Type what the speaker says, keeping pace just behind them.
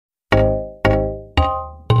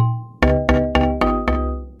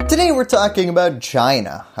Today we're talking about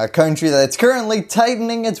China, a country that's currently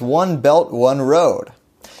tightening its One Belt, One Road.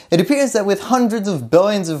 It appears that with hundreds of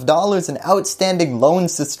billions of dollars in outstanding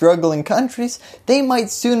loans to struggling countries, they might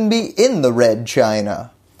soon be in the red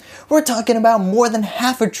China. We're talking about more than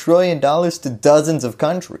 $500 billion to dozens of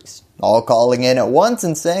countries, all calling in at once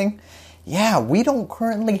and saying, yeah, we don't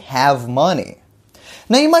currently have money.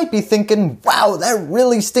 Now you might be thinking, wow, that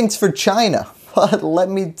really stinks for China. But let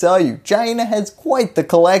me tell you, China has quite the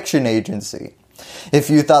collection agency. If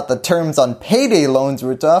you thought the terms on payday loans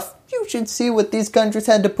were tough, you should see what these countries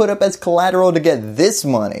had to put up as collateral to get this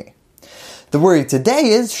money. The worry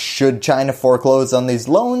today is, should China foreclose on these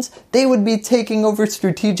loans, they would be taking over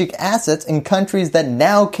strategic assets in countries that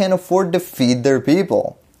now can't afford to feed their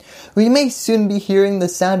people. We may soon be hearing the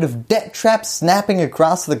sound of debt traps snapping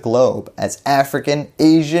across the globe as African,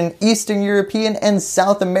 Asian, Eastern European, and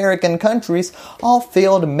South American countries all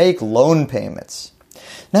fail to make loan payments.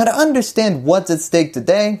 Now to understand what's at stake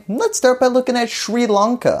today, let's start by looking at Sri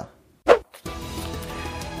Lanka.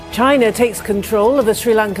 China takes control of a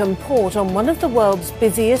Sri Lankan port on one of the world's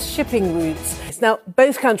busiest shipping routes. Now,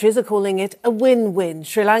 both countries are calling it a win-win.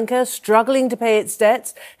 Sri Lanka, struggling to pay its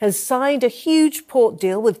debts, has signed a huge port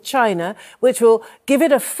deal with China, which will give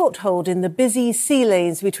it a foothold in the busy sea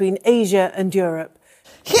lanes between Asia and Europe.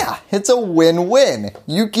 Yeah, it's a win-win.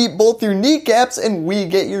 You keep both your kneecaps and we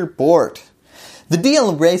get your port. The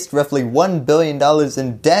deal raised roughly $1 billion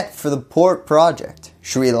in debt for the port project.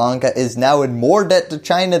 Sri Lanka is now in more debt to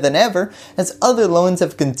China than ever as other loans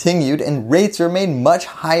have continued and rates remain much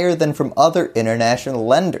higher than from other international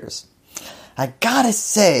lenders. I gotta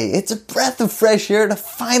say, it's a breath of fresh air to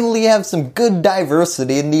finally have some good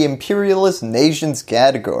diversity in the imperialist nations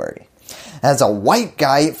category. As a white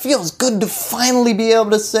guy, it feels good to finally be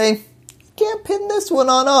able to say, can't pin this one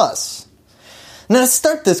on us. Now to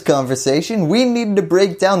start this conversation, we need to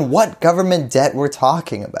break down what government debt we're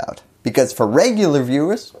talking about. Because for regular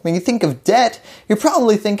viewers, when you think of debt, you're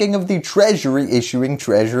probably thinking of the Treasury issuing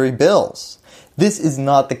Treasury bills. This is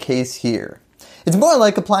not the case here. It's more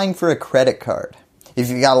like applying for a credit card. If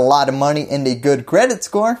you got a lot of money and a good credit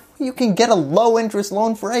score, you can get a low interest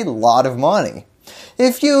loan for a lot of money.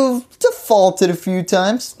 If you've defaulted a few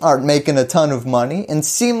times, aren't making a ton of money, and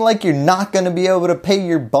seem like you're not going to be able to pay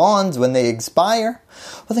your bonds when they expire,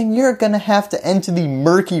 well then you're going to have to enter the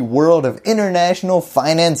murky world of international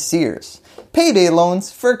financiers, payday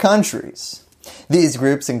loans for countries. These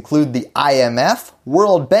groups include the IMF,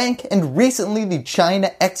 World Bank, and recently the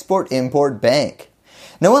China Export-Import Bank.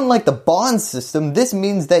 Now unlike the bond system, this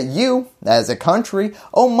means that you, as a country,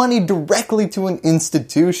 owe money directly to an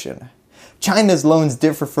institution. China's loans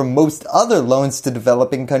differ from most other loans to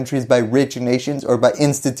developing countries by rich nations or by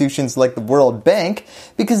institutions like the World Bank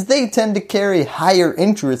because they tend to carry higher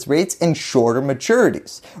interest rates and shorter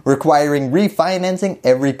maturities, requiring refinancing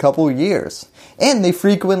every couple years. And they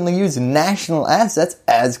frequently use national assets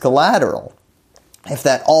as collateral. If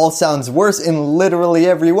that all sounds worse in literally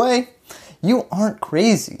every way, you aren't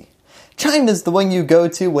crazy. China's the one you go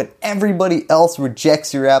to when everybody else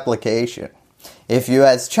rejects your application. If you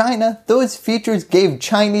ask China, those features gave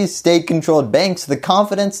Chinese state-controlled banks the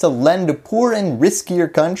confidence to lend to poor and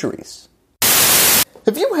riskier countries.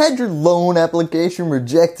 Have you had your loan application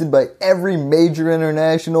rejected by every major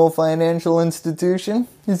international financial institution?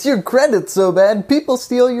 Is your credit so bad people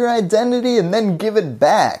steal your identity and then give it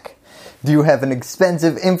back? Do you have an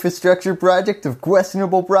expensive infrastructure project of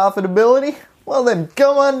questionable profitability? Well then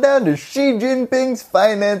come on down to Xi Jinping's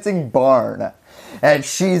financing barn. At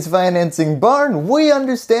Xi's Financing Barn, we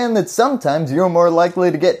understand that sometimes you're more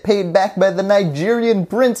likely to get paid back by the Nigerian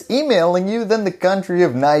prince emailing you than the country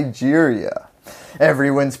of Nigeria.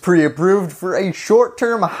 Everyone's pre-approved for a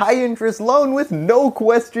short-term, high-interest loan with no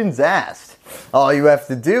questions asked. All you have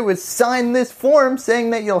to do is sign this form saying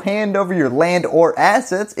that you'll hand over your land or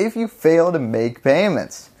assets if you fail to make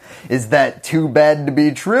payments. Is that too bad to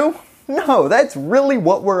be true? No, that's really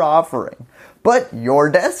what we're offering. But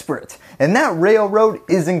you're desperate, and that railroad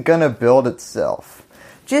isn't gonna build itself.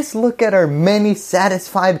 Just look at our many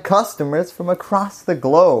satisfied customers from across the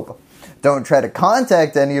globe. Don't try to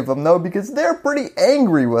contact any of them though because they're pretty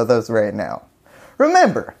angry with us right now.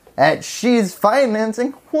 Remember, at Xi's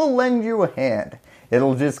Financing, we'll lend you a hand.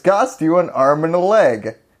 It'll just cost you an arm and a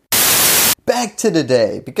leg. Back to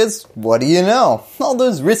today, because what do you know? All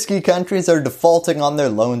those risky countries are defaulting on their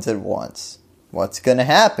loans at once. What's gonna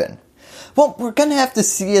happen? Well, we're gonna have to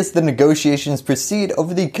see as the negotiations proceed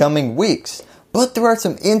over the coming weeks. But there are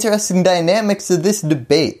some interesting dynamics to this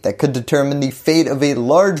debate that could determine the fate of a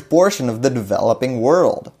large portion of the developing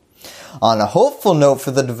world. On a hopeful note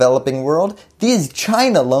for the developing world, these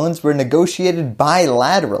China loans were negotiated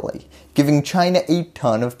bilaterally, giving China a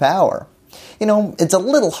ton of power. You know, it's a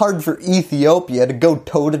little hard for Ethiopia to go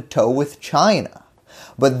toe-to-toe with China.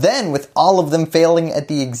 But then, with all of them failing at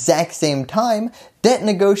the exact same time, debt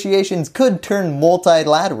negotiations could turn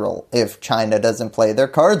multilateral if China doesn't play their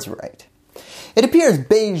cards right. It appears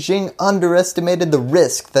Beijing underestimated the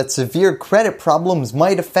risk that severe credit problems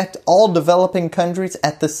might affect all developing countries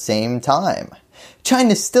at the same time.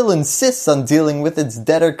 China still insists on dealing with its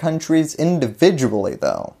debtor countries individually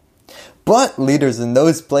though. But leaders in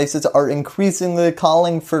those places are increasingly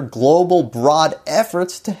calling for global broad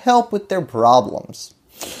efforts to help with their problems.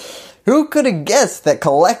 Who could have guessed that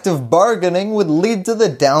collective bargaining would lead to the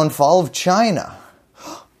downfall of China?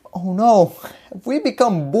 Oh no, have we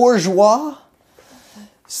become bourgeois?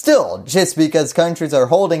 Still, just because countries are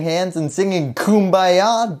holding hands and singing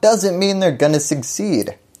Kumbaya doesn't mean they're gonna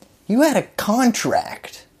succeed. You had a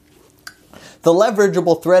contract. The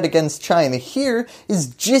leverageable threat against China here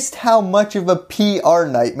is just how much of a PR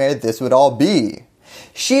nightmare this would all be.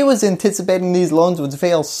 She was anticipating these loans would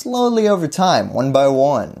fail slowly over time, one by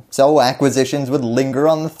one, so acquisitions would linger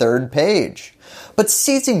on the third page. But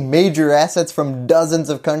seizing major assets from dozens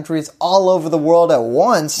of countries all over the world at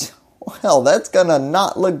once, well, that's gonna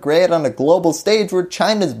not look great on a global stage where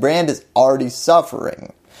China's brand is already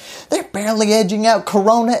suffering. They're barely edging out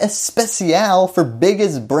Corona Especial for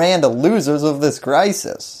biggest brand losers of this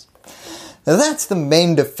crisis. Now, that's the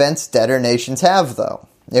main defense debtor nations have though.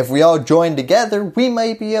 If we all join together, we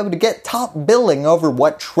might be able to get top billing over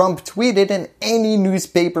what Trump tweeted in any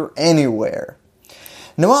newspaper anywhere.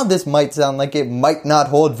 Now while this might sound like it might not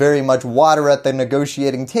hold very much water at the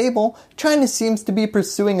negotiating table, China seems to be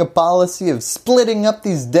pursuing a policy of splitting up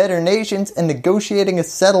these debtor nations and negotiating a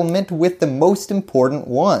settlement with the most important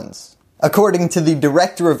ones. According to the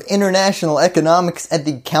Director of International Economics at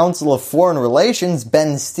the Council of Foreign Relations,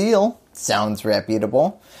 Ben Steele, sounds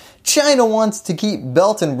reputable, China wants to keep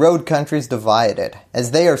Belt and Road countries divided,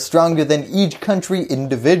 as they are stronger than each country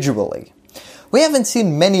individually. We haven't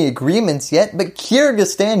seen many agreements yet, but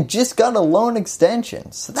Kyrgyzstan just got a loan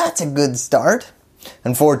extension, so that's a good start.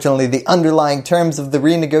 Unfortunately, the underlying terms of the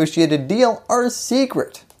renegotiated deal are a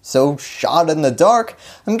secret. So, shot in the dark,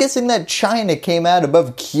 I'm guessing that China came out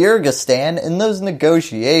above Kyrgyzstan in those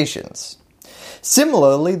negotiations.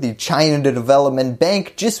 Similarly, the China Development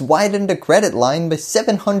Bank just widened a credit line by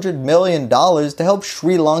 $700 million to help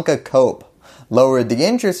Sri Lanka cope, lowered the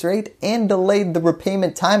interest rate, and delayed the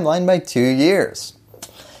repayment timeline by 2 years.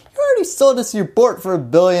 You already sold us your port for $1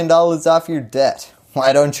 billion off your debt.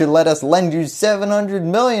 Why don't you let us lend you $700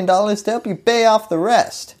 million to help you pay off the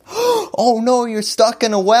rest? Oh no, you're stuck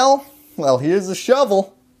in a well? Well, here's a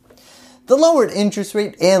shovel. The lowered interest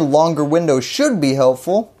rate and longer window should be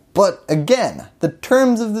helpful, but again, the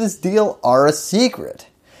terms of this deal are a secret.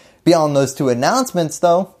 Beyond those two announcements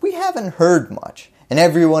though, we haven't heard much. And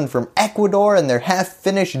everyone from Ecuador and their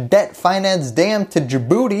half-finished debt-financed dam to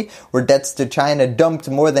Djibouti, where debts to China dumped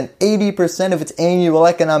more than 80% of its annual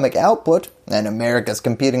economic output, and America's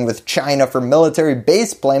competing with China for military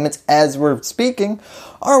base payments as we're speaking,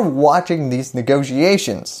 are watching these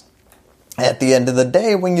negotiations. At the end of the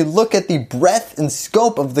day, when you look at the breadth and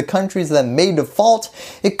scope of the countries that may default,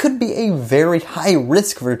 it could be a very high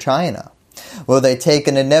risk for China. Will they take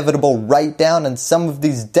an inevitable write-down on some of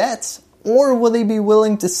these debts? Or will they be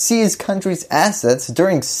willing to seize countries' assets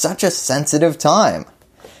during such a sensitive time?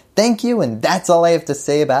 Thank you, and that's all I have to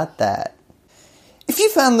say about that. If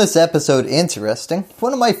you found this episode interesting,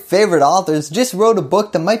 one of my favorite authors just wrote a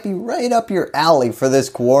book that might be right up your alley for this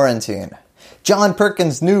quarantine. John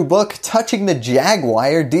Perkins' new book, Touching the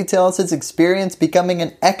Jaguar, details his experience becoming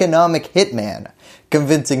an economic hitman,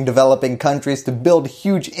 convincing developing countries to build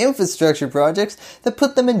huge infrastructure projects that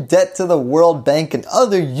put them in debt to the World Bank and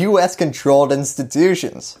other US-controlled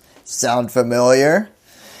institutions. Sound familiar?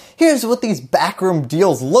 Here's what these backroom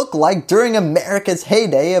deals look like during America's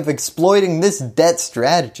heyday of exploiting this debt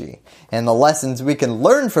strategy, and the lessons we can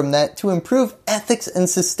learn from that to improve ethics and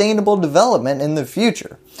sustainable development in the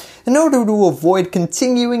future, in order to avoid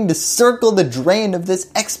continuing to circle the drain of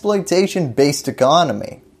this exploitation-based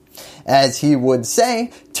economy. As he would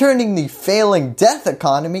say, turning the failing death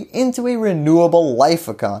economy into a renewable life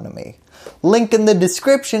economy. Link in the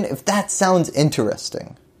description if that sounds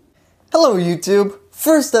interesting. Hello YouTube!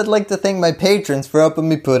 First, I'd like to thank my patrons for helping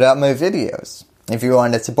me put out my videos. If you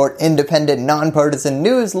want to support independent, nonpartisan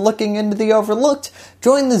news looking into the overlooked,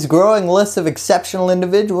 join this growing list of exceptional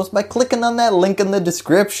individuals by clicking on that link in the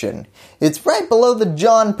description. It's right below the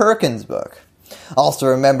John Perkins book. Also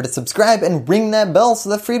remember to subscribe and ring that bell so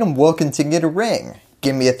that freedom will continue to ring.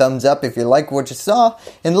 Give me a thumbs up if you like what you saw.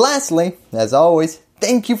 And lastly, as always,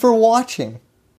 thank you for watching.